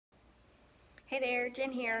Hey there,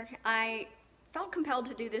 Jen here. I felt compelled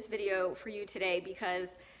to do this video for you today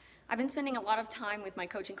because I've been spending a lot of time with my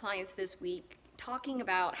coaching clients this week talking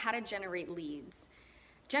about how to generate leads.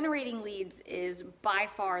 Generating leads is by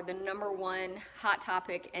far the #1 hot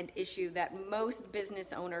topic and issue that most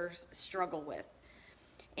business owners struggle with.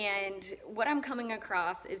 And what I'm coming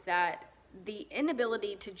across is that the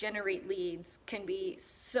inability to generate leads can be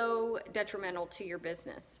so detrimental to your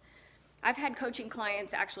business. I've had coaching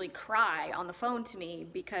clients actually cry on the phone to me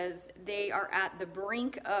because they are at the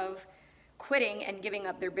brink of quitting and giving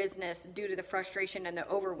up their business due to the frustration and the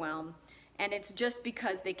overwhelm, and it's just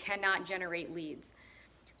because they cannot generate leads.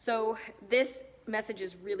 So this message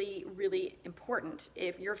is really, really important.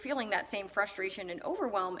 If you're feeling that same frustration and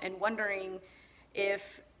overwhelm and wondering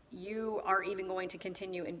if you are even going to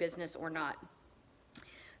continue in business or not.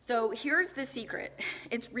 So here's the secret.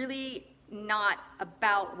 It's really not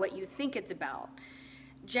about what you think it's about.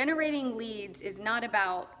 Generating leads is not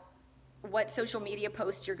about what social media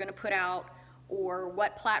posts you're going to put out or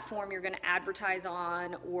what platform you're going to advertise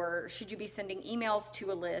on, or should you be sending emails to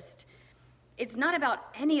a list. It's not about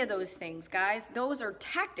any of those things, guys. Those are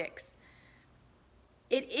tactics.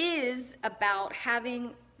 It is about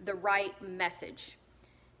having the right message.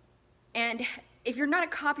 And if you're not a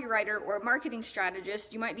copywriter or a marketing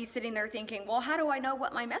strategist, you might be sitting there thinking, well, how do I know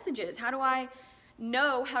what my message is? How do I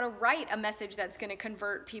know how to write a message that's going to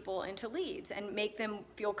convert people into leads and make them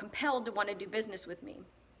feel compelled to want to do business with me?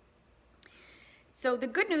 So the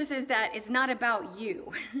good news is that it's not about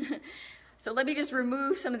you. So let me just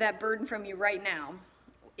remove some of that burden from you right now.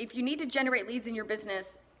 If you need to generate leads in your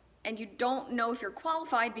business and you don't know if you're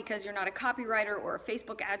qualified because you're not a copywriter or a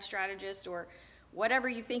Facebook ad strategist or whatever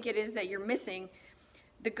you think it is that you're missing,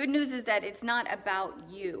 the good news is that it's not about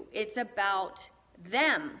you. It's about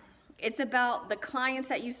them. It's about the clients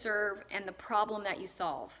that you serve and the problem that you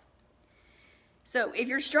solve. So if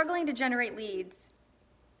you're struggling to generate leads,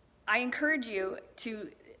 I encourage you to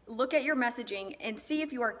look at your messaging and see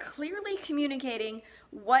if you are clearly communicating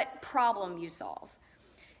what problem you solve.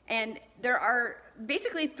 And there are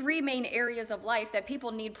basically 3 main areas of life that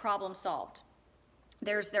people need problem solved.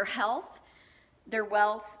 There's their health, their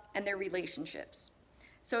wealth, and their relationships.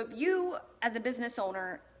 So if you, as a business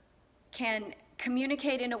owner, can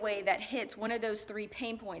communicate in a way that hits one of those 3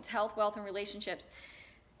 pain points, health, wealth, and relationships,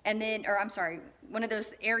 and then, one of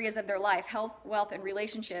those areas of their life, health, wealth, and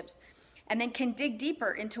relationships, and then can dig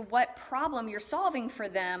deeper into what problem you're solving for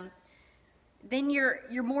them, then you're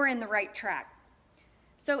more in the right track.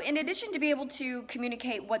 So in addition to be able to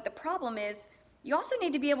communicate what the problem is, you also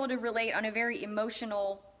need to be able to relate on a very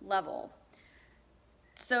emotional level.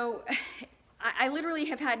 So I literally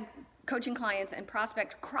have had coaching clients and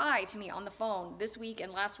prospects cry to me on the phone this week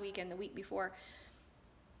and last week and the week before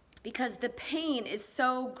because the pain is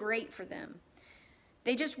so great for them.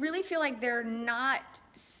 They just really feel like they're not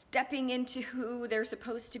stepping into who they're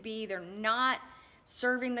supposed to be. They're not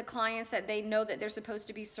serving the clients that they know that they're supposed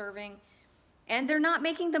to be serving. And they're not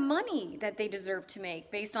making the money that they deserve to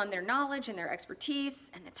make based on their knowledge and their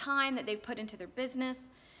expertise and the time that they've put into their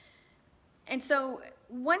business. And so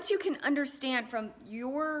once you can understand from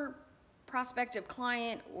your prospective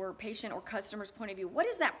client or patient or customer's point of view, what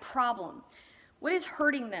is that problem? What is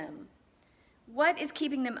hurting them? What is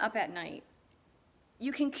keeping them up at night?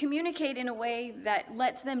 You can communicate in a way that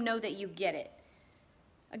lets them know that you get it.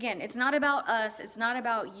 Again, it's not about us, it's not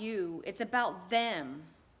about you, it's about them.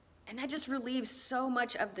 And that just relieves so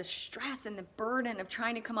much of the stress and the burden of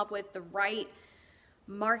trying to come up with the right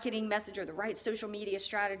marketing message or the right social media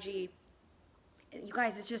strategy. You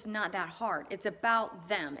guys, it's just not that hard. It's about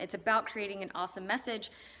them. It's about creating an awesome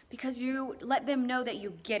message because you let them know that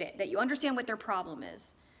you get it, that you understand what their problem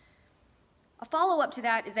is. A follow-up to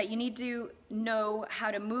that is that you need to know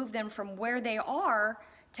how to move them from where they are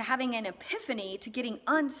to having an epiphany, to getting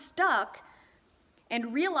unstuck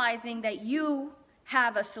and realizing that you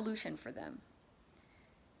have a solution for them.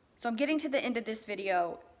 So I'm getting to the end of this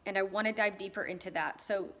video and I want to dive deeper into that.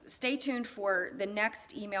 So stay tuned for the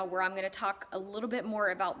next email where I'm going to talk a little bit more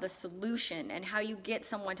about the solution and how you get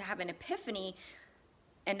someone to have an epiphany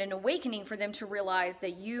and an awakening for them to realize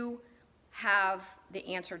that you have the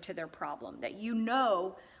answer to their problem, that you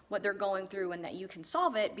know what they're going through and that you can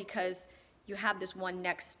solve it because you have this one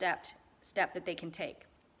next step that they can take.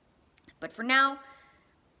 But for now,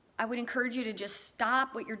 I would encourage you to just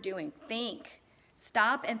stop what you're doing. Think.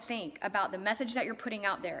 Stop and think about the message that you're putting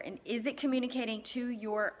out there, and is it communicating to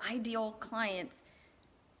your ideal clients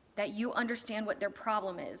that you understand what their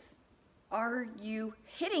problem is? Are you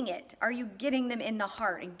hitting it? Are you getting them in the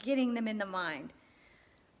heart and getting them in the mind?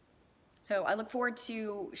 So I look forward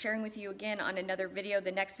to sharing with you again on another video.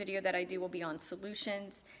 The next video that I do will be on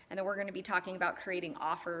solutions, and then we're going to be talking about creating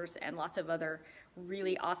offers and lots of other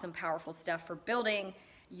really awesome, powerful stuff for building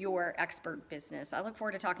your expert business. I look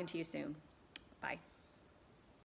forward to talking to you soon. Bye.